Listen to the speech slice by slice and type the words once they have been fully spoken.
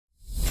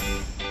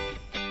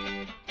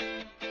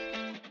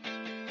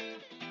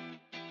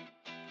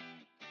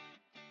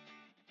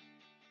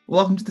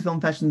Welcome to the Film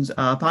Passions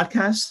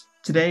podcast.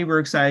 Today, we're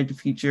excited to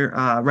feature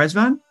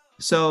Razvan.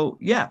 So,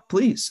 yeah,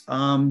 please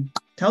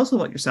tell us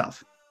about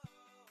yourself.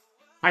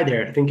 Hi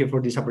there. Thank you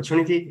for this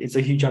opportunity. It's a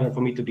huge honor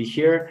for me to be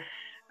here.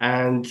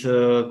 And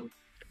I'm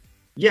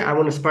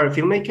an aspiring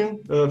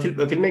filmmaker.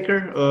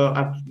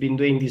 I've been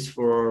doing this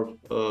for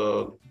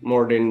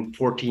more than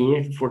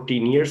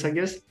 14 years, I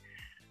guess.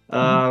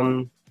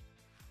 In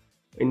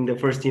the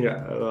first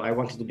year, I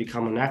wanted to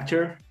become an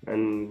actor,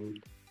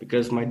 and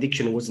because my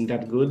diction wasn't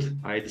that good,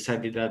 I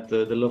decided that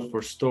the love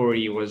for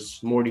story was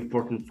more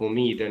important for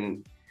me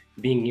than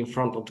being in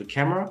front of the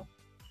camera.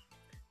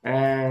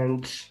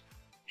 And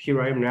here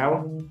I am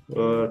now,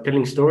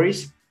 telling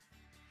stories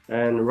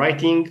and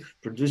writing,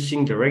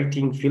 producing,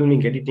 directing,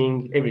 filming,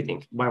 editing,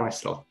 everything by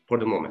myself for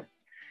the moment.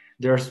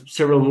 There are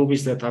several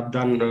movies that I've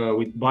done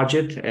with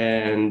budget,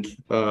 and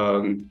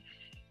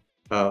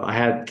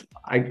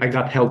I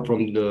got help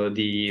from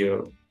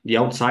the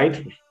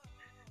outside,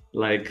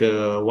 like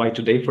Why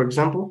Today, for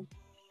example.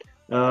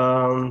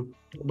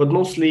 But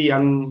mostly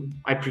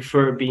I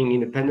prefer being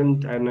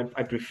independent, and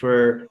I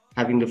prefer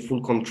having the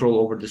full control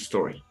over the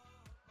story.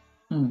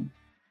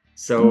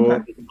 So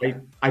okay.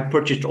 I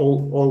purchased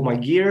all my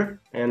gear,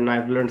 and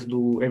I've learned to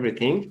do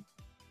everything.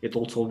 It's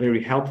also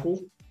very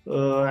helpful.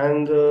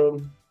 Now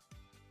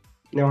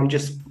I'm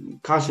just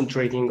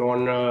concentrating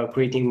on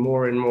creating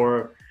more and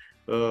more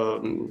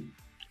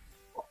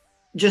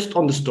just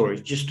on the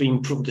story, just to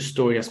improve the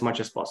story as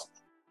much as possible.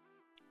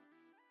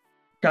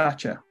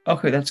 Gotcha.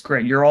 Okay, that's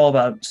great. You're all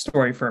about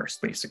story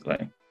first,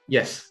 basically.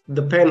 Yes,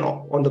 the pen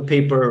on the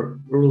paper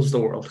rules the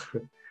world.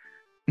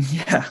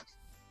 Yeah.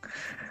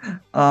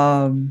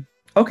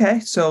 Okay,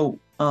 so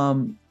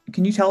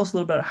can you tell us a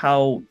little bit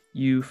how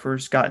you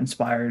first got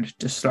inspired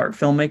to start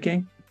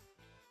filmmaking?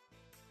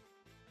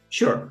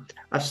 Sure.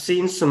 I've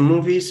seen some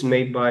movies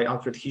made by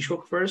Alfred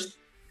Hitchcock first,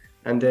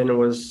 and then it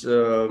was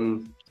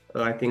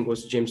I think it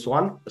was James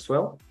Wan as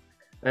well.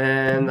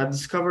 And I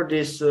discovered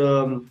this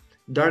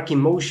dark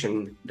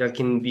emotion that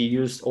can be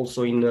used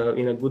also in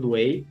a good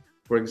way.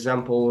 For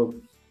example,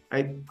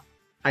 I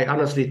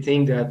honestly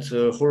think that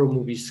horror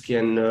movies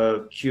can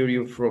cure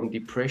you from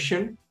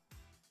depression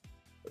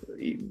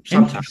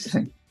sometimes.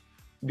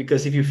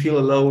 Because if you feel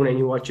alone and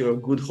you watch a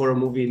good horror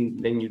movie,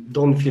 then you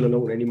don't feel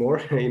alone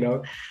anymore,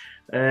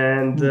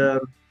 And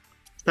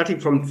starting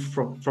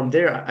from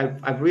there,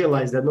 I've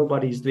realized that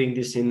nobody is doing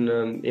this in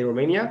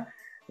Romania.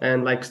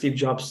 And like Steve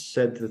Jobs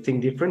said,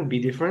 think different, be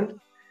different.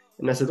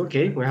 And I said,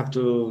 okay, we have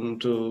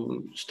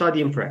to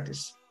study and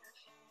practice.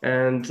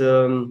 And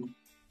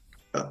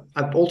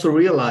I've also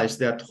realized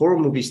that horror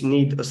movies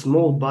need a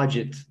small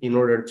budget in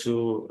order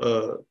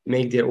to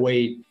make their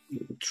way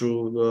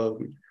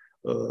through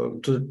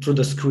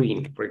the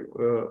screen,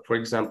 for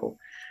example.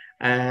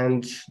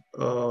 And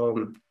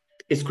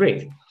it's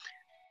great.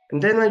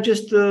 And then I've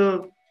just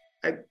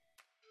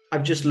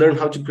learned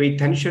how to create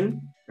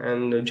tension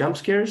and jump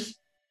scares,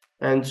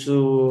 and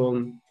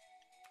to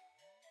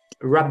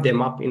wrap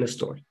them up in a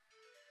story.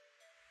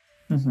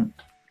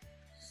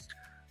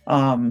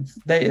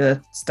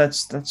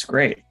 That's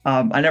great.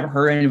 I never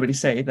heard anybody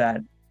say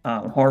that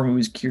horror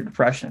movies cure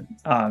depression.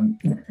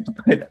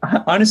 But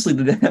honestly,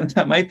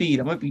 that might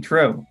be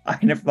true. I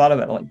never thought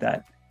about it like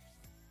that.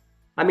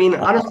 I mean,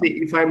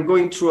 honestly, if I'm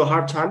going through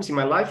hard times in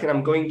my life and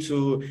I'm going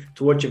to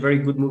watch a very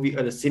good movie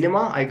at the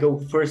cinema, I go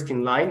first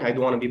in line. I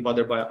don't want to be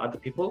bothered by other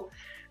people.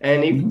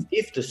 And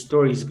if the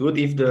story is good,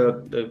 if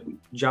the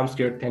jump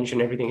scare, tension,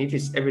 everything, if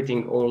it's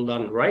everything all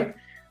done right,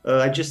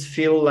 I just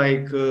feel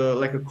like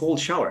a cold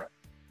shower.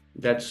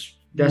 That's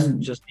just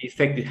the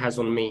effect it has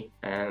on me,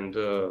 and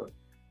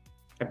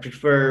I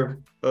prefer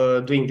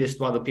doing this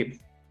to other people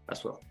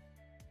as well.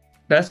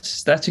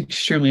 That's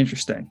extremely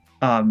interesting.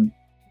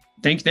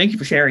 Thank you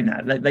for sharing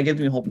that. That gives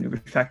me a whole new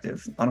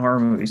perspective on horror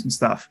movies and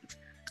stuff.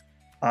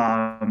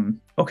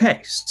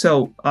 Okay,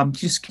 so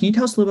just can you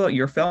tell us a little about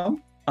your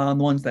film, the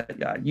ones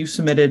that you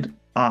submitted?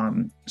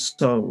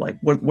 So like,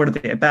 what are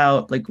they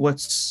about? Like,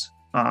 what's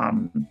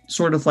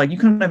sort of like, you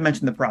kind of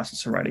mentioned the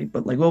process already,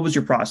 but like, what was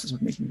your process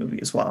with making a movie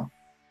as well?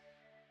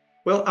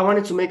 Well, I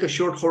wanted to make a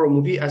short horror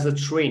movie as a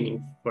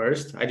training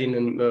first. I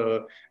didn't.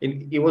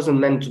 It wasn't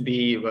meant to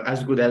be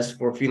as good as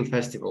for film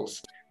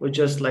festivals. It was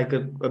just like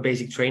a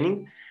basic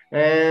training.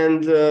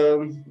 And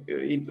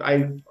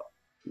I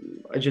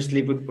just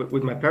live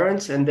with my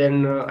parents, and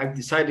then I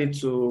decided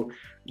to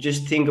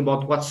just think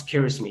about what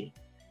scares me,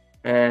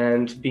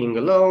 and being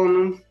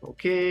alone.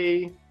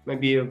 Okay,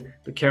 maybe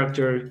the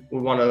character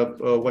will want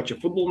to watch a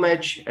football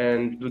match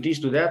and do this,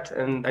 do that,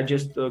 and I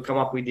just come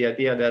up with the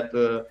idea that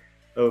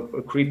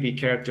a creepy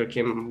character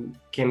can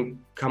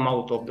come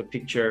out of the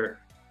picture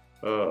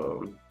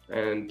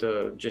and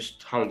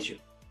just haunt you.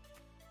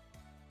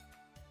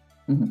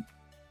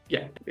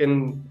 Yeah,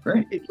 and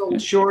it's all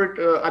short.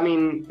 I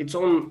mean, it's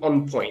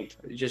on point.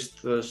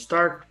 Just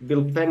start,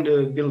 build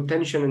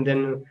tension, and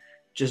then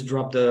just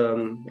drop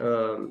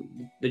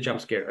the jump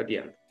scare at the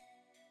end.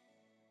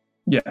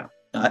 Yeah,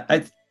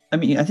 I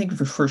mean, I think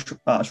for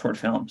short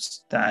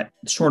films, that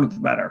shorter the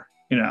better.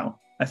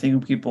 I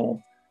think people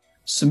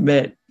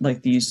submit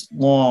like these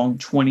long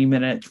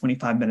 20-minute,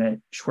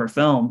 25-minute short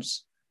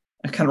films,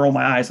 I kind of roll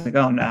my eyes like,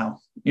 oh no,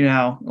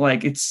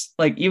 like it's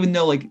like, even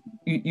though like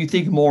you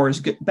think more is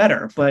good,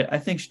 better, but I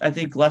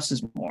think less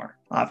is more,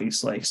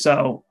 obviously.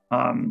 So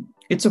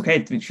it's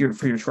okay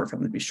for your short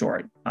film to be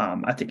short.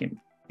 I think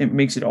it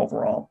makes it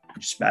overall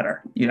just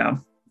better.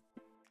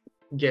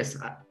 Yes,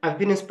 I've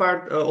been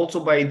inspired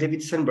also by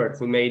David Sandberg,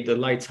 who made the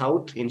Lights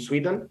Out in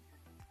Sweden,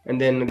 and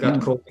then got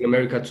Mm. called in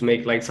America to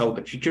make Lights Out,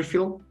 a feature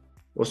film.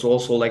 Was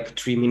also like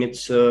 3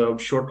 minutes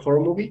short horror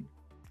movie.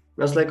 And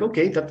I was like,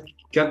 okay,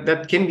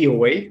 that can be a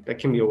way. That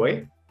can be a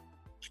way.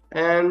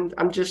 And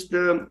I'm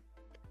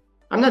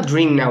not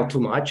dreaming now too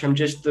much. I'm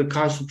just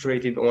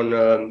concentrated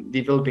on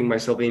developing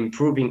myself,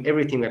 improving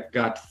everything I've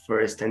got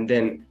first, and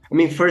then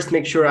first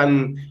make sure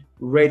I'm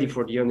ready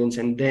for the audience,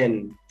 and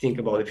then think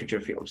about the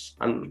future films.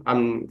 I'm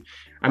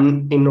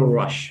in no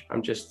rush.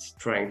 I'm just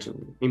trying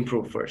to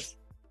improve first.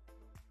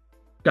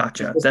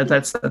 Gotcha. Because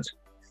That's.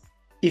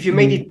 if you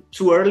made Mhm. it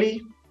too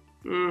early,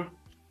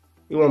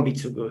 it won't be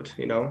too good.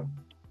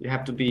 You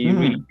have to be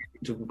really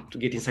Mhm. to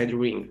get inside the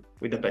ring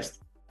with the best.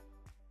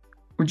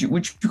 Would you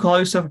call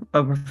yourself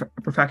a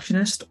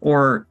perfectionist,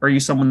 or are you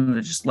someone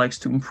that just likes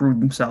to improve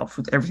themselves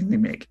with everything they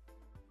make?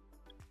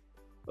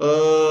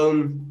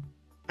 Um,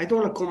 I don't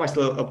want to call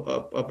myself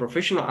a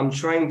professional. I'm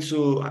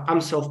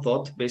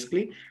self-taught,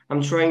 basically.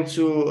 I'm trying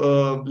to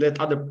let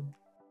other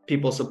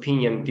people's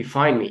opinion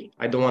define me.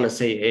 I don't want to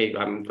say, hey,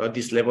 I'm at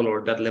this level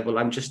or that level.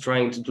 I'm just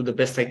trying to do the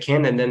best I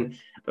can, and then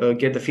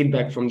get the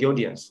feedback from the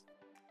audience,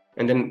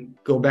 and then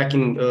go back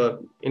in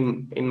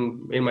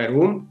my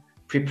room,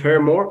 prepare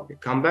more,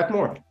 come back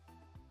more.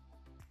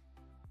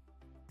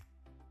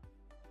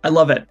 I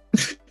love it.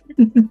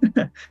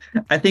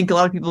 I think a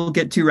lot of people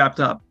get too wrapped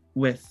up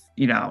with,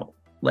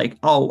 like,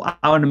 oh,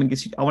 I want to make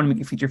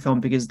a feature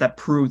film because that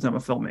proves I'm a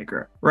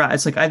filmmaker. Right?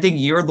 It's like, I think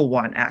you're the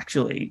one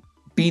actually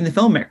being the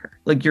filmmaker.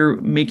 Like, you're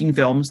making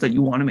films that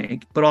you want to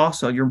make, but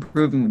also you're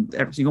improving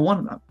every single one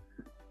of them.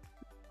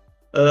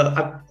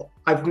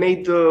 I've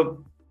made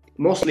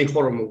mostly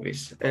horror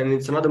movies, and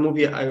it's another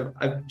movie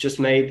I've just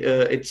made.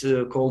 It's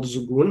called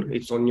Zugun.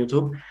 It's on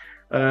YouTube,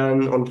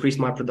 and on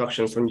Prisma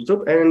Productions on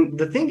YouTube. And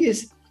the thing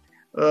is,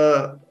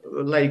 uh,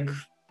 like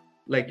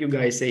you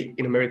guys say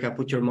in America,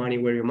 put your money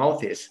where your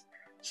mouth is.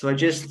 So I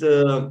just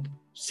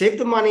save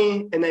the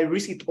money, and I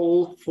risk it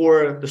all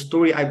for the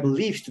story I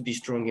believe to be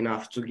strong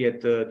enough to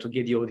get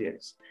the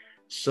audience.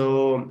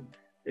 So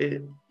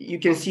you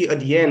can see at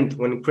the end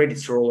when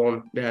credits roll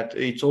on that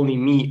it's only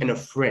me and a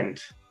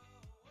friend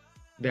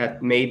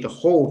that made the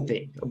whole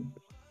thing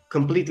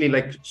completely,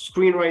 like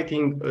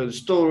screenwriting,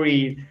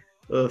 story,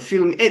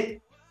 film,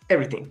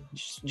 everything.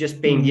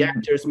 Just paying the Mm,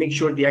 actors, make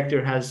sure the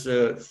actor has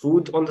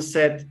food on the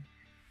set,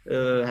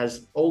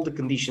 has all the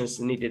conditions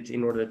needed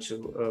in order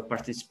to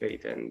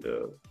participate and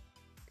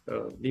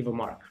leave a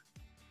mark.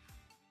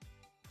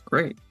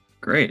 great,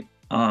 great.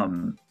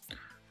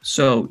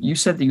 So you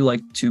said that you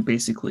like to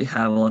basically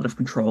have a lot of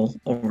control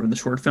over the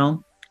short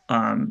film,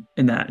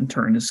 and that in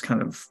turn has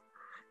kind of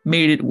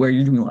made it where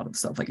you're doing a lot of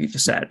stuff, like you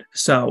just said.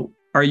 So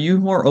are you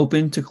more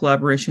open to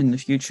collaboration in the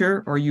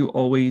future, or are you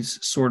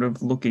always sort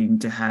of looking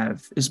to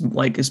have as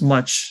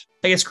much,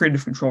 I guess,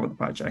 creative control over the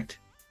project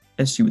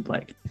as you would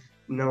like?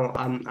 No,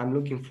 I'm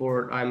looking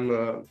for. I'm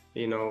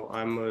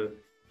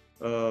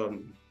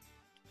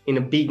in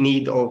a big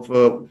need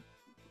of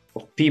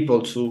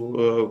people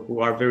who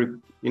are very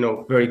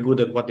very good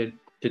at what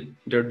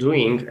they're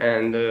doing,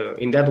 and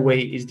in that way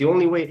is the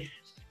only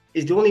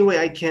way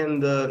I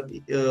can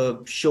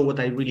show what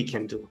I really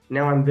can do.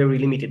 Now I'm very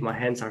limited. My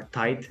hands are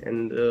tight,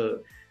 and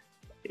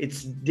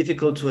it's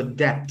difficult to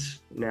adapt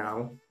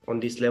now on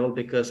this level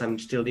because I'm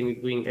still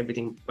doing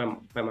everything by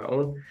my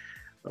own.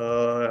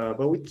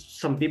 But with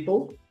some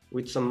people,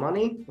 with some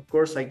money, of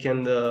course, I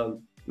can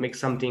make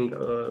something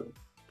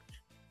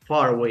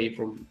far away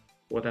from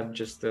what I've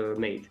just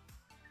made.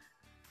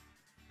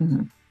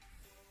 Mhm.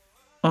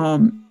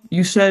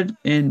 You said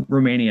in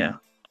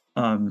Romania,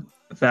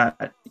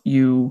 that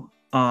you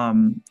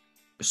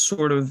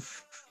sort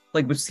of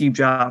like with Steve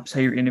Jobs,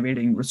 how you're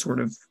innovating with sort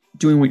of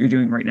doing what you're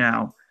doing right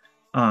now.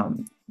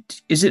 Um,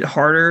 is it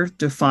harder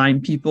to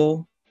find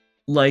people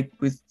like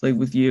with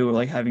you, or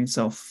like having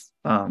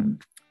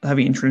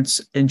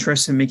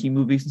interest in making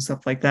movies and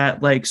stuff like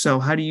that? Like, so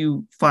how do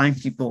you find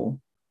people,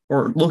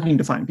 or looking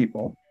to find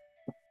people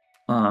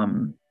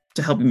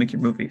to help you make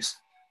your movies?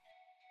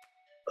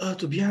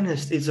 To be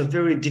honest, it's a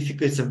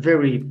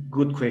very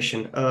good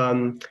question.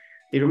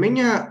 In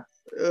Romania,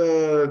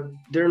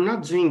 they're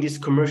not doing these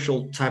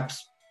commercial type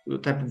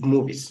of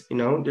movies.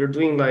 They're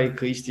doing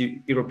like East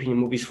European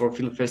movies for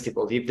film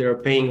festivals. If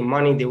they're paying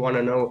money, they want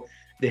to know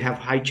they have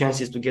high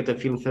chances to get a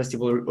film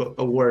festival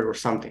award or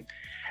something.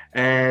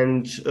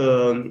 And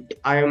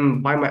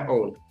I'm by my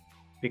own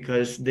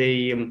because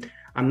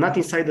I'm not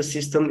inside the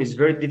system. It's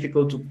very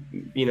difficult to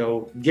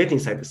get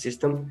inside the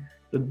system.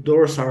 The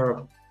doors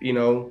are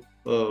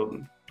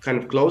kind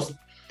of closed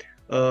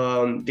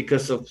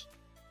because of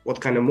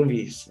what kind of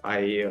movies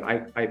I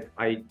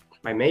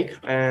make.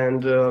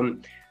 And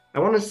I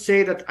want to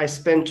say that I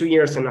spent 2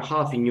 years and a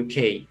half in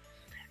UK,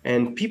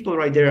 and people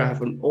right there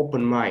have an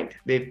open mind.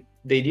 They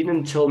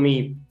didn't tell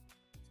me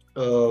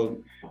uh,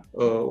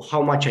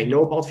 how much I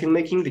know about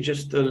filmmaking. They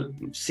just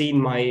seen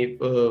my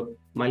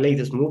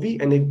latest movie,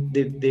 and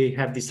they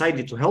have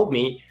decided to help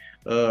me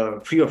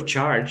free of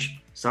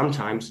charge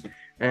sometimes,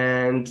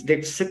 and they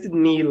accepted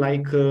me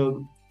like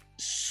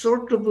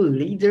sort of a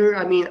leader.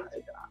 I mean,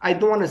 I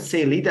don't want to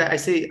say leader. I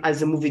say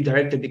as a movie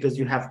director because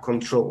you have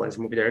control as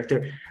a movie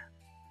director,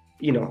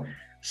 you know.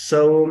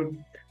 So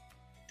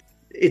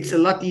it's a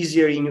lot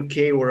easier in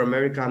UK or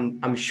America.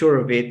 I'm sure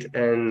of it,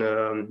 and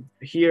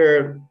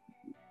here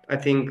I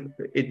think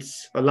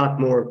it's a lot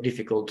more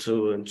difficult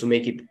to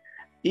make it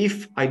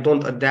if I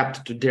don't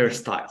adapt to their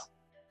style.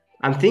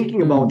 I'm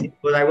thinking about it,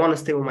 but I want to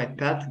stay on my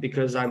path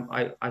because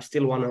I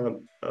still want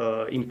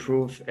to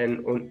improve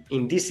and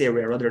in this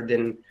area rather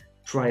than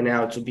try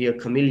now to be a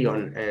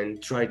chameleon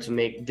and try to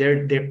make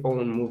their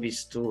own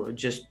movies to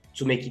just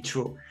to make it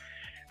true.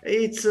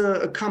 It's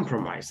a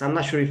compromise. I'm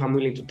not sure if I'm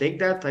willing to take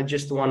that. I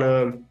just want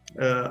to.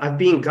 I've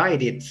been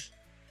guided.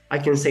 I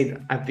can say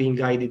that I've been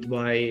guided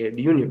by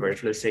the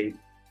universe. Let's say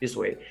this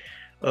way,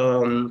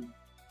 and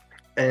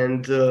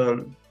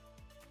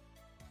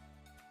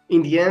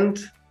in the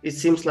end, it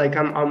seems like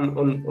I'm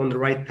on the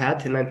right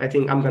path, and I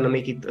think I'm gonna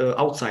make it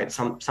outside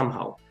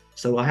somehow.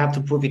 So I have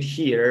to prove it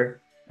here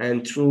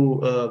and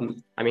through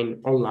I mean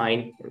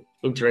online,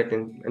 internet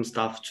and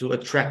stuff to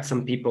attract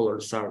some people or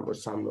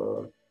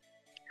some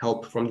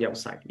help from the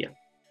outside. Yeah.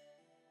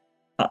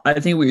 I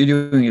think what you're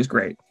doing is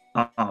great.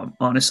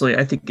 Honestly,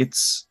 I think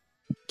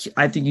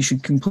you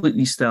should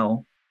completely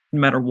still, no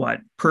matter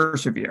what,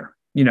 persevere.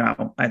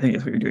 I think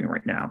that's what you're doing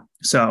right now.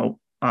 So,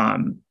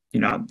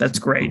 that's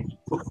great.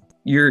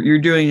 You're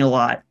doing a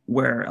lot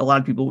where a lot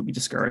of people would be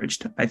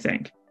discouraged, I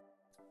think.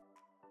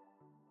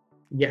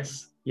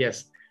 Yes.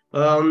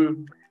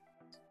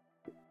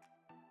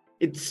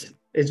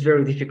 It's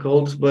very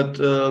difficult, but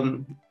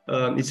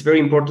it's very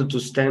important to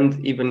stand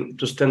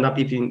up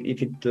even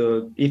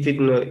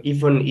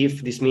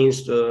if this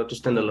means to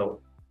stand alone.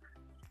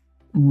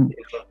 Mm-hmm.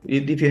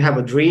 If you have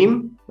a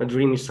dream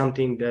is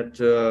something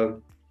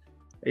that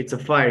it's a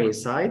fire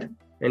inside,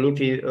 and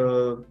if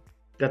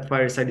that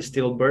fire inside is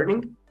still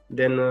burning,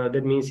 then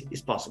that means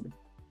it's possible.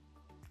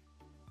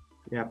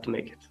 You have to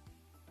make it.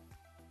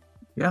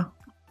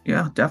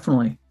 Yeah,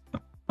 definitely.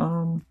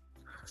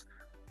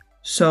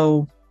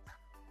 So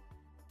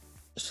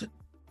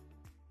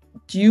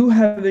do you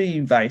have any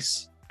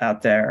advice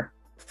out there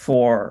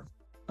for,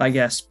 I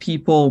guess,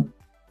 people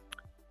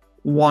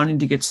wanting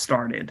to get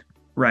started,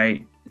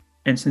 right?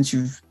 And since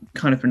you've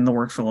kind of been in the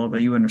work for a little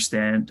bit, you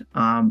understand.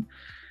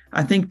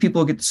 I think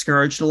people get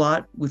discouraged a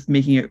lot with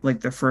making it like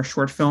their first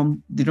short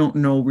film. They don't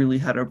know really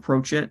how to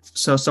approach it.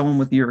 So someone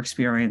with your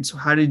experience,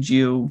 how did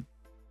you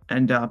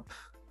end up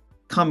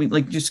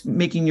just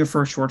making your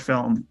first short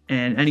film,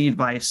 and any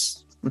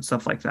advice with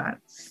stuff like that?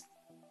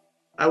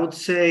 I would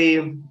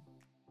say,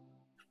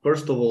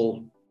 first of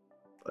all,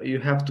 you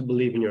have to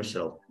believe in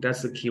yourself.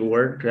 That's the key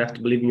word. You have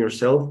to believe in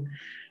yourself.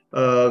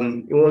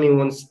 It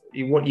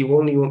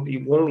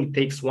only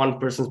takes one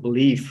person's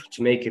belief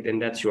to make it,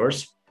 and that's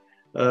yours.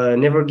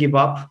 Never give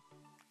up.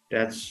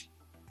 That's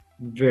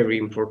very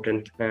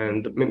important,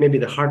 and maybe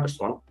the hardest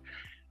one.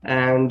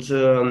 And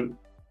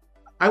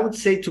I would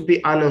say to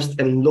be honest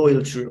and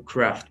loyal to your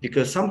craft,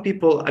 because some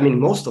people, I mean,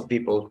 most of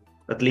people,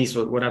 at least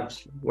what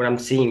I'm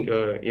seeing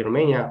in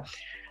Romania,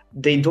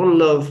 they don't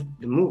love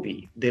the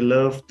movie. They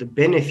love the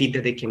benefit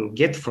that they can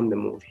get from the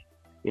movie.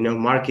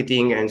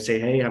 Marketing and say,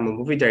 hey, I'm a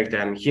movie director,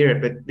 I'm here,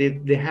 but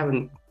they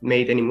haven't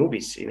made any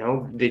movies.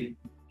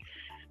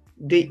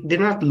 They're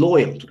not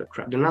loyal to the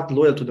craft. They're not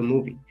loyal to the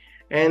movie,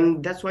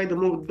 and that's why the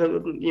movie,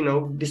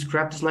 this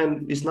craft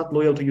is not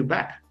loyal to you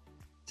back.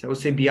 So I would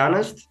say, be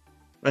honest,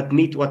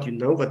 admit what you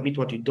know, admit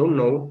what you don't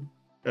know,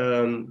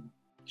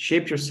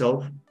 shape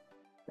yourself,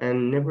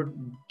 and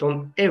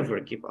don't ever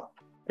give up.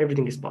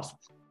 Everything is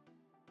possible.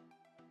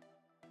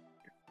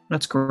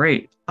 That's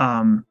great.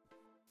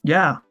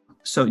 Yeah.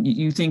 So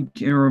you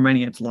think in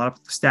Romania, it's a lot of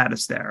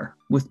status there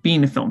with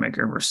being a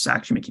filmmaker versus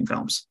actually making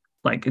films.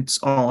 Like it's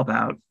all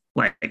about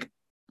like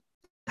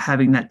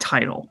having that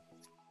title,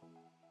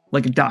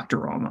 like a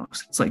doctor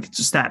almost. It's like it's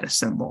a status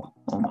symbol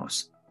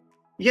almost.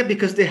 Yeah,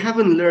 because they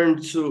haven't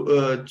learned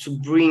to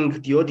bring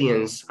the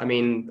audience,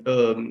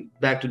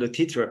 back to the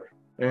theater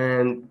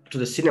and to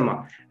the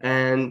cinema,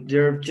 and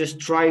they're just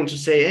trying to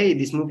say, hey,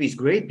 this movie is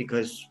great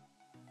because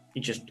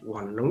you just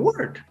won an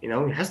award. It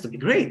has to be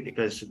great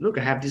because look,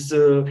 I have this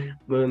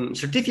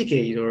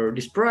certificate or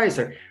this prize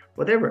or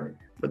whatever.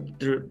 But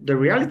the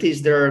reality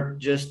is they're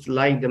just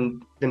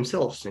lying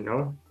themselves.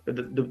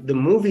 The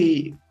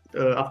movie,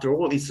 after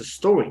all, is a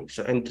story.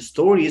 So, and the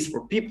story is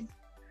for people.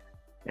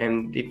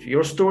 And if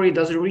your story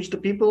doesn't reach the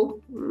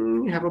people,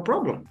 you have a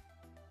problem.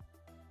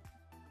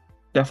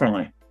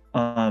 Definitely.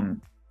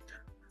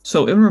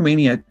 So in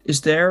Romania,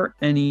 is there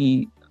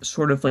any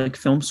sort of like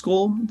film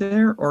school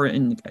there, or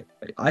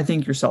I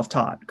think you're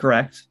self-taught,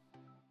 correct?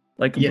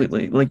 Like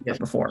completely, yes. Like yes.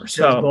 Before.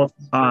 So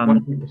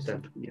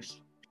 100%,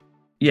 yes.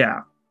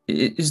 Yeah.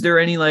 is there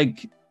any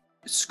like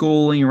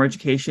schooling or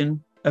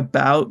education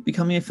about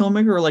becoming a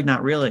filmmaker, or like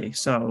not really?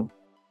 So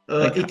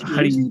like It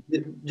how do is. you?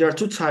 There are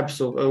two types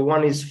of.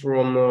 One is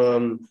from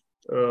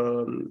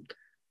um,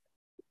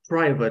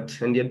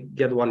 private, and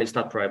the other one is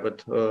not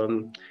private.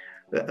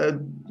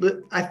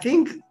 But I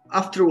think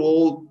after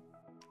all,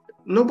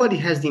 nobody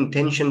has the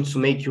intention to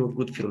make you a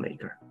good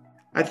filmmaker.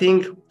 I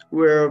think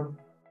we're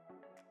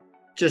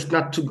just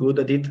not too good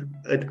at it.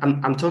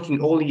 I'm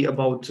talking only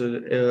about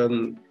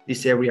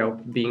this area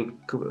of being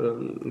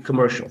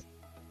commercial.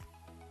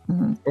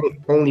 Mhm.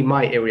 Only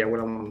my area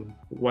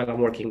while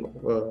I'm working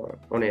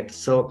on it.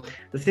 So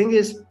the thing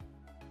is,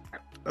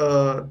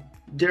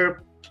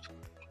 they're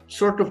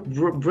sort of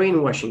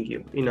brainwashing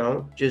you. You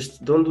know,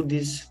 just don't do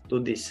this, do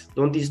this,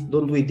 don't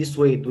do it this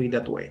way, do it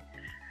that way.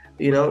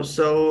 You know,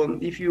 so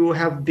if you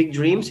have big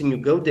dreams and you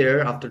go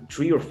there after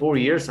 3 or 4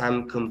 years,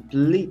 I'm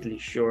completely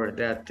sure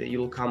that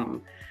you'll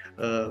come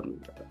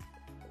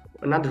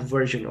another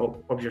version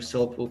of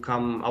yourself will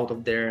come out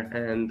of there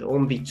and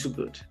won't be too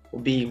good, will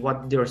be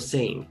what they're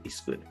saying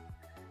is good.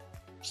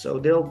 So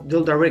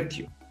they'll direct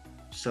you.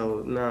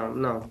 So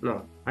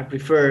no, I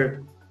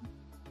prefer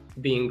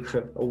being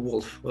a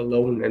wolf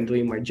alone and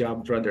doing my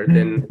job rather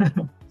than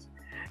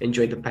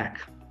enjoy the pack.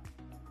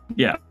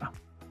 Yeah.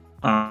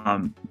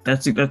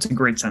 That's a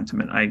great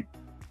sentiment.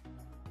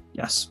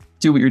 Yes,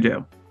 do what you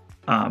do.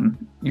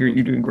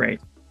 You're doing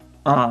great.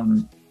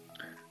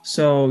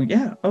 So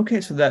yeah, okay,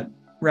 so that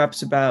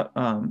wraps up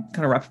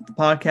the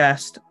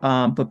podcast.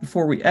 But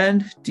before we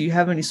end, do you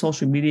have any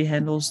social media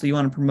handles that you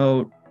want to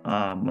promote?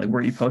 Like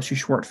where you post your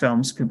short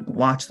films, people can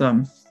watch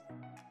them?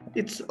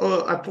 It's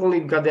I've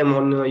only got them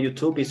on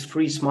YouTube. It's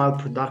Free Smile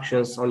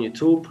Productions on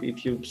YouTube.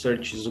 If you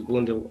search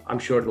Zugund, I'm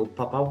sure it'll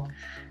pop out.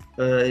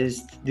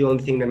 Is the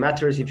only thing that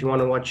matters. If you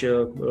want to watch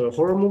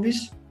horror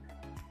movies,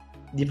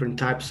 different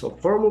types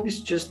of horror movies,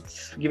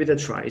 just give it a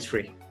try. It's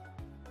free.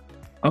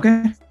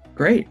 Okay,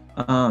 great.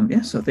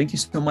 Yeah, so thank you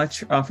so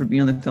much for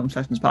being on the Film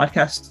Sessions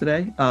podcast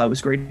today. It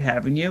was great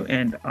having you,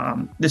 and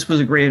this was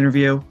a great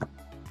interview.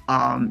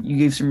 You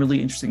gave some really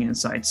interesting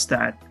insights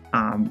that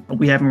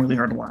we haven't really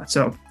heard a lot.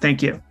 So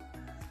thank you.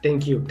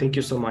 Thank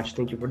you so much.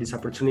 Thank you for this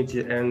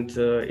opportunity, and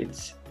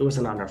it was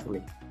an honor for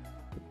me.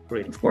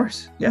 Great. Of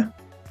course, yeah.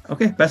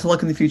 Okay, best of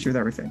luck in the future with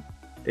everything.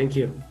 Thank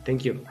you.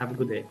 Have a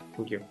good day.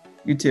 Thank you.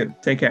 You too.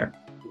 Take care.